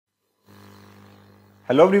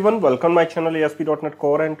Hello everyone, welcome to my channel ASP.NET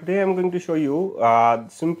Core, and today I'm going to show you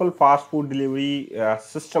simple fast food delivery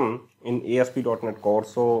system in ASP.NET Core.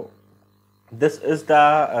 So this is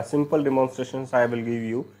the simple demonstrations I will give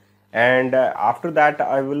you, and after that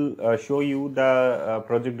I will show you the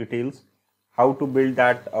project details, how to build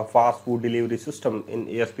that fast food delivery system in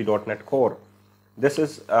ASP.NET Core. This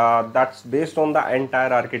is that's based on the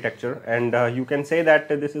entire architecture, and you can say that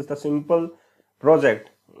this is the simple project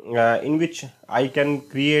in which I can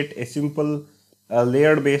create a simple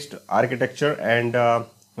layered based architecture and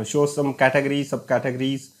show some categories,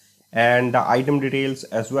 subcategories, and the item details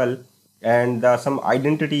as well, and some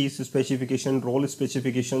identities specification, role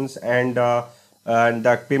specifications, and the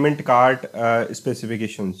payment card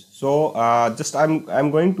specifications. So just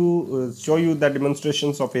I'm going to show you the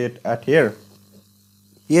demonstrations of it at here.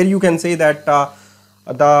 Here you can say that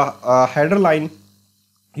the header line,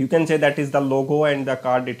 you can say that is the logo and the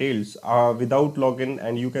card details without login,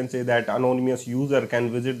 and you can say that anonymous user can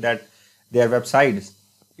visit that their websites.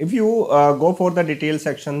 If you go for the detail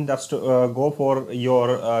section, just go for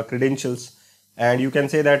your credentials, and you can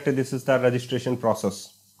say that this is the registration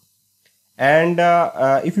process. And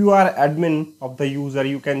if you are admin of the user,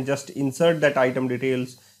 you can just insert that item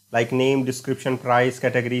details like name, description, price,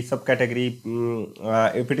 category, subcategory,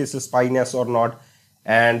 if it is a SPI.NET or not,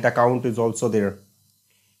 and the count is also there.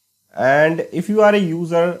 And if you are a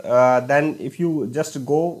user, then if you just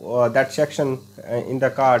go that section in the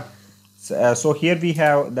cart, so here we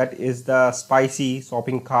have that is the spicy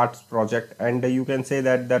shopping carts project, and you can say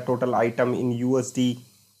that the total item in USD,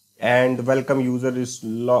 and welcome user is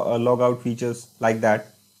logout features like that,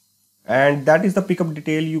 and that is the pickup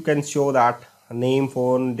detail. You can show that name,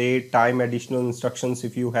 phone, date, time, additional instructions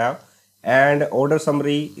if you have, and order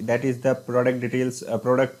summary, that is the product details,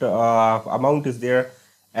 product amount is there,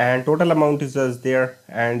 and total amount is just there,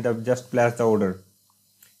 and just place the order.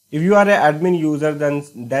 If you are an admin user,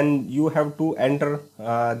 then you have to enter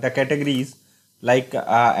the categories, like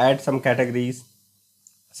add some categories,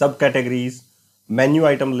 subcategories, menu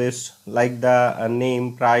item list, like the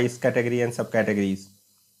name, price, category, and subcategories,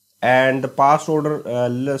 and the past order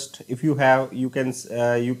list. If you have, you can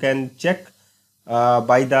check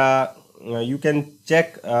by the you can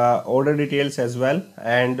check order details as well,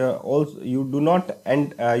 and also you do not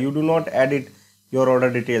edit your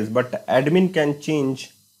order details, but admin can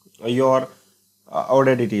change your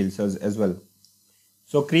order details as well.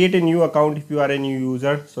 So create a new account if you are a new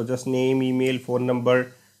user. So just name, email, phone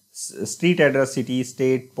number, street address, city,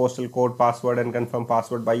 state, postal code, password, and confirm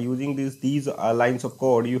password. By using these lines of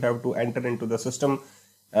code, you have to enter into the system.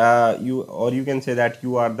 You can say that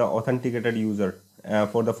you are the authenticated user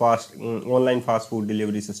for the online fast food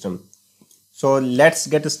delivery system. So let's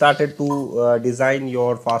get started to design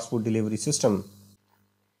your fast food delivery system.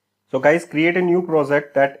 So guys, create a new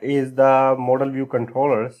project, that is the model view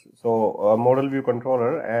controllers. So model view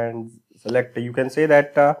controller, and select, you can say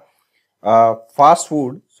that fast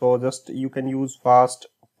food. So just you can use fast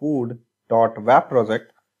food dot web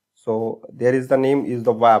project. So there is the name is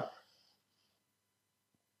the web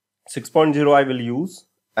 6.0 I will use,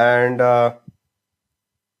 and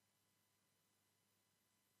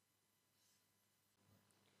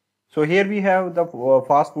so here we have the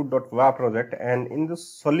fastfood.web project, and in the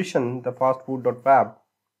solution, the fastfood.web.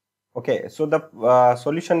 Okay, so the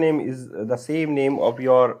solution name is the same name of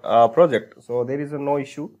your project, so there is no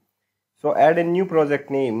issue. So add a new project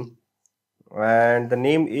name, and the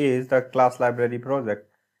name is the class library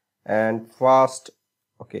project, and fast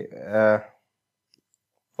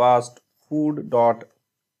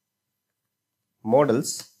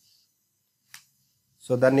food.models.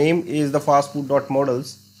 So the name is the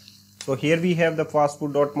fastfood.models. So here we have the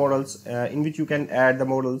fastfood.models in which you can add the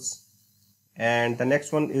models, and the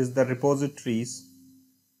next one is the repositories.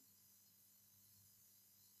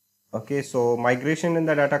 Okay, so migration in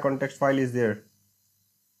the data context file is there.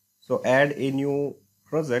 So add a new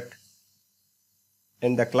project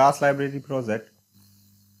in the class library project,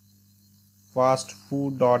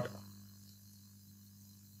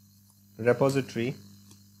 fastfood.repository.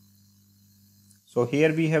 So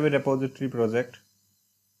here we have a repository project,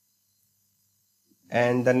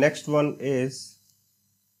 and the next one is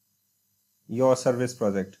your service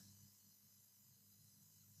project.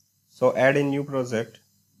 So add a new project,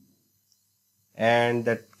 and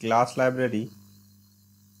that class library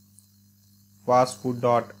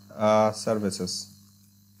fastfood.services.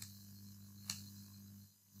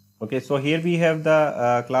 Okay, so here we have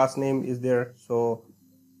the class name is there. So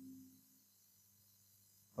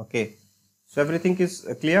okay, so everything is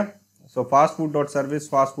clear. So fastfood.service,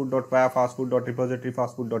 fastfood.web, fastfood.repository,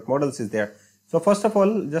 fastfood.models is there. So first of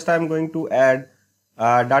all, just I am going to add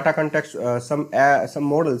data context, some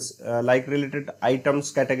models like related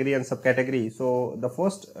items, category and subcategory. So the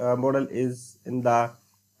first model is in the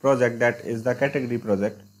project, that is the category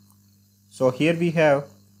project. So here we have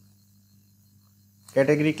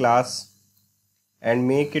category class and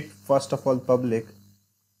make it first of all public,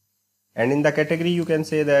 and in the category you can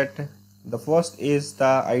say that the first is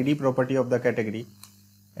the ID property of the category,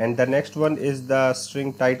 and the next one is the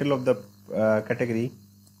string title of the category,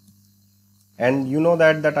 and you know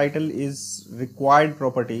that the title is required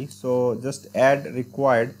property, so just add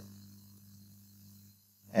required,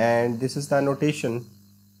 and this is the notation.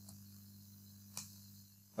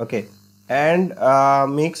 Okay, and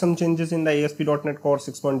make some changes in the ASP.NET Core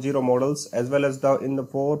 6.0 models as well as in the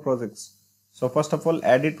 4 projects. So first of all,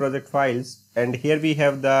 edit project files, and here we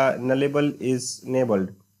have the nullable is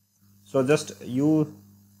enabled. So just you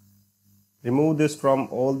remove this from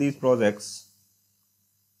all these projects,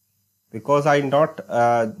 because I not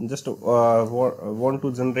just want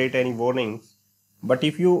to generate any warnings, but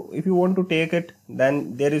if you want to take it,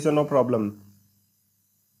 then there is no problem.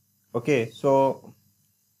 Okay, so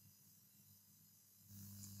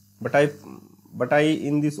but I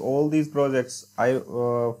in this all these projects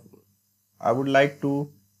I would like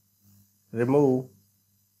to remove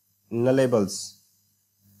nullables.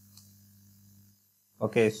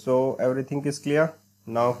 Okay, so everything is clear.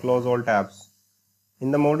 Now close all tabs.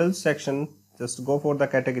 In the models section, just go for the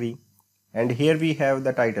category, and here we have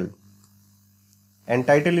the title, and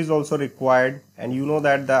title is also required, and you know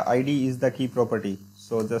that the ID is the key property,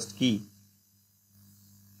 so just key.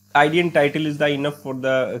 ID and title is the enough for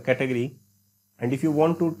the category, and if you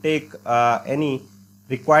want to take any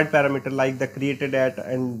required parameter like the created at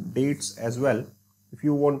and dates as well, if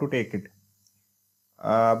you want to take it,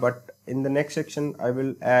 but in the next section I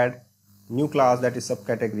will add new class, that is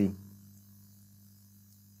subcategory.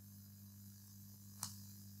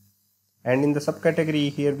 And in the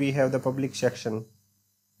subcategory, here we have the public section,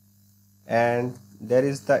 and there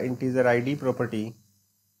is the integer ID property,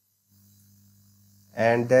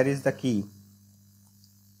 and there is the key.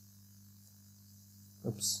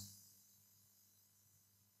 Oops.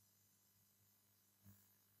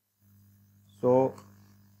 So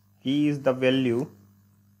key is the value.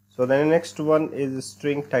 So the next one is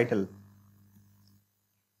string title,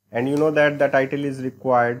 and you know that the title is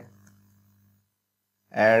required,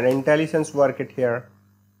 and IntelliSense work it here.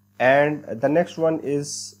 And the next one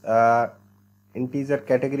is integer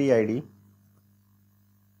category ID,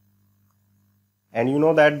 and you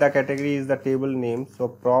know that the category is the table name, so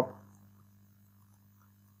prop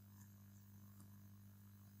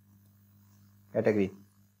category.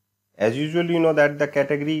 As usual, you know that the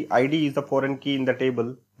category ID is the foreign key in the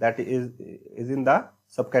table, that is in the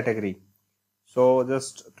subcategory. So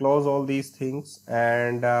just close all these things,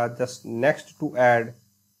 and just next to add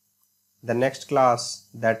the next class,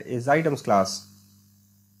 that is items class.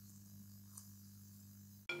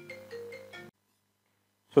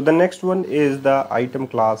 So the next one is the item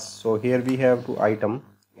class. So here we have to item,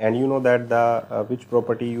 and you know that the which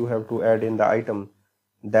property you have to add in the item,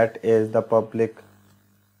 that is the public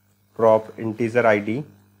prop integer ID,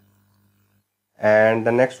 and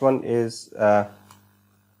the next one is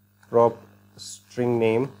prop string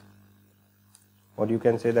name, or you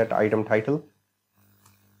can say that item title,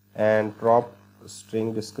 and prop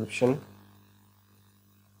string description,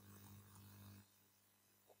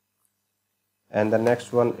 and the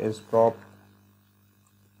next one is prop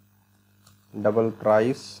double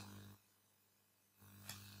price,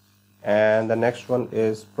 and the next one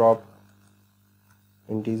is prop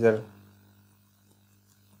integer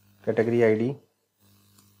category ID,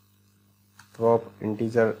 prop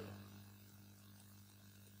integer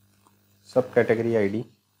subcategory ID,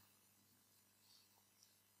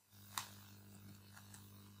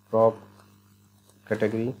 prop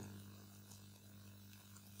category,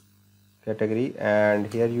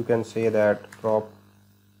 and here you can say that prop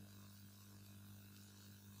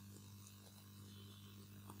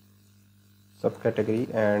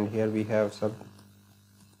subcategory, and here we have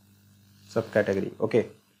subcategory. Okay,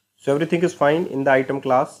 so everything is fine in the item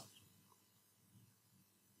class.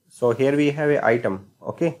 So here we have a item.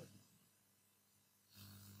 Okay,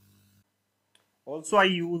 also I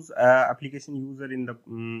use application user in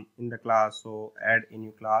the class, so add a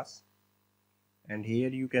new class, and here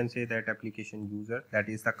you can say that application user, that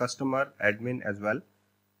is the customer admin as well,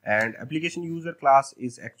 and application user class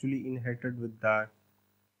is actually inherited with the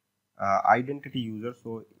identity user.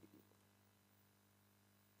 So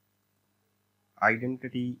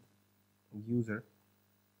identity user,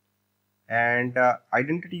 and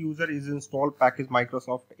identity user is installed package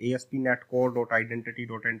Microsoft ASP.NET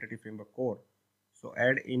Core.identity.entity framework core. So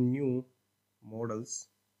add in new models,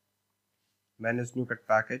 manage new cut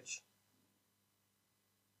package,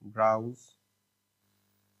 browse,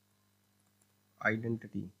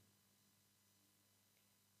 identity,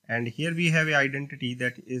 and here we have a identity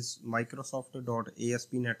that is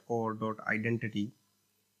Microsoft.ASP.NET Core.identity.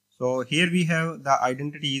 So here we have the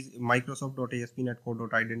identity is Microsoft.ASP.NET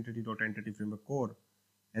Core.identity.entity framework core,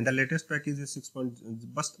 and the latest package is 6.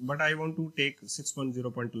 But I want to take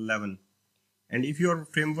 6.0.11, and if your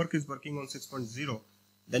framework is working on 6.0,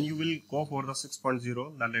 then you will go for the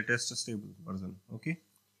 6.0, the latest stable version. Okay,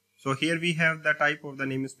 so here we have the type of the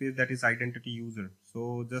namespace that is identity user.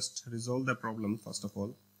 So just resolve the problem first of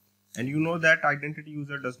all, and you know that identity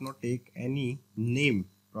user does not take any name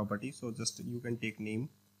property, so just you can take name,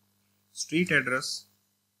 street address,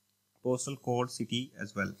 postal code, city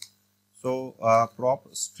as well. So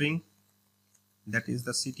prop string, that is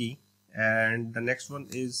the city, and the next one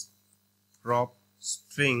is prop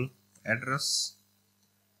string address,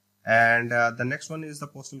 and the next one is the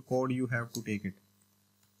postal code. You have to take it,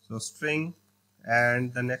 so string,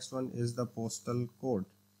 and the next one is the postal code.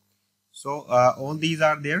 So all these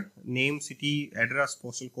are there, name, city, address,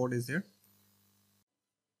 postal code is there.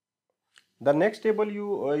 The next table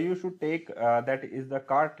you should take, that is the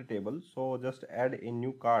cart table. So just add a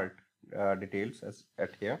new cart details as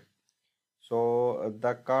at here. So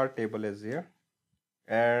the cart table is here,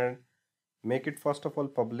 and make it first of all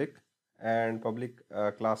public, and public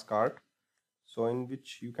class cart, so in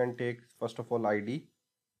which you can take first of all ID,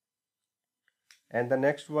 and the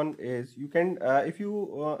next one is you can if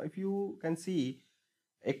you can see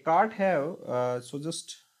a cart have so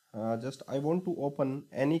just I want to open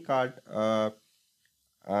any cart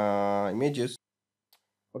images.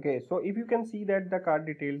 Okay, so if you can see that the card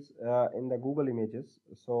details in the Google Images,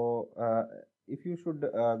 so if you should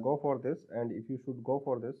go for this, and if you should go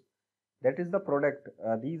for this, that is the product.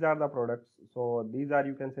 These are the products. So these are,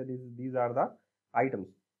 you can say, these are the items.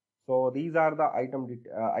 So these are the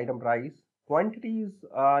item price. Quantities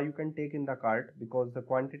you can take in the cart, because the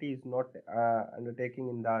quantity is not undertaking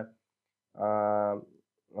in the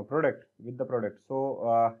product with the product.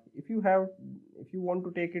 So if you want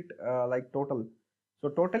to take it like total, so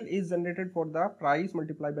total is generated for the price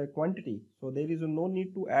multiplied by quantity. So there is no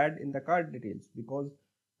need to add in the cart details, because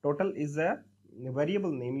total is a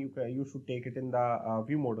variable name. You should take it in the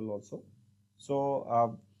view model also.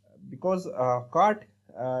 So because cart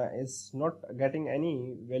is not getting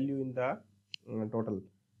any value in the total.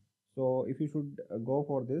 So if you should go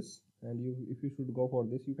for this, and if you should go for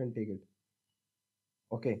this, you can take it.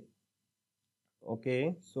 Okay.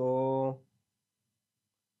 Okay, so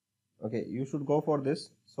okay, you should go for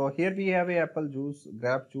this. So here we have a apple juice,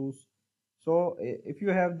 grape juice. So if you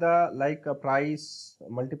have the like a price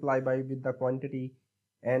multiply by with the quantity,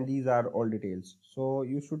 and these are all details, so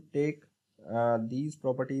you should take these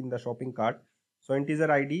property in the shopping cart. So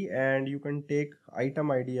integer ID, and you can take item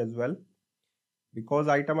ID as well, because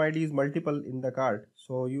item ID is multiple in the cart.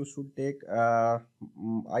 So you should take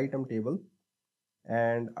item table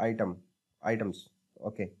and items.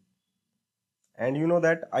 Okay, and you know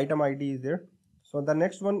that item ID is there. So the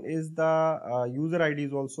next one is the user ID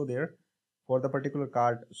is also there for the particular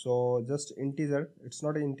cart. So just integer, it's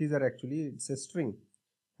not an integer actually, it's a string.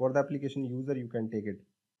 For the application user you can take it.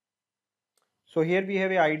 So here we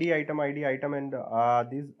have a ID, item ID, item, and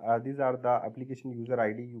these are the application user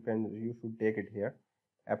ID. You should take it here,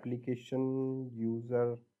 application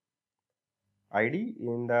user ID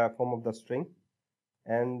in the form of the string,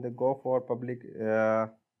 and go for public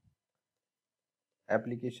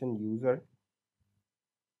application user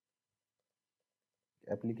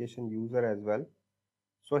as well.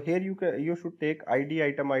 So here you should take ID,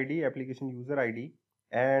 item ID, application user ID,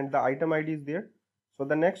 and the item ID is there. So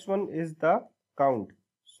the next one is the count.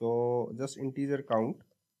 So just integer count,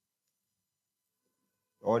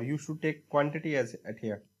 or you should take quantity as at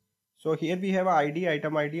here. So here we have ID,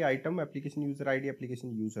 item ID, item, application user ID,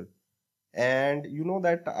 application user, and you know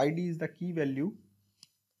that ID is the key value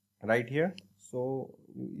right here. So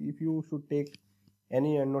if you should take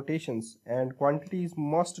any annotations, and quantity is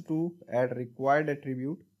must to add required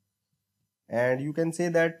attribute, and you can say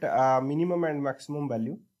that minimum and maximum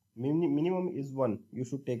value. Minimum is 1, you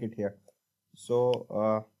should take it here.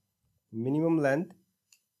 So minimum length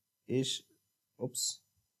is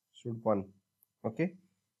should 1. Okay,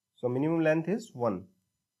 so minimum length is 1.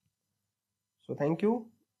 So thank you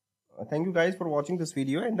guys for watching this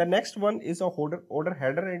video, and the next one is a order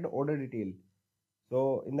header and order detail.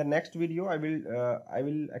 So in the next video I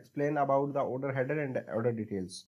will explain about the order header and order details.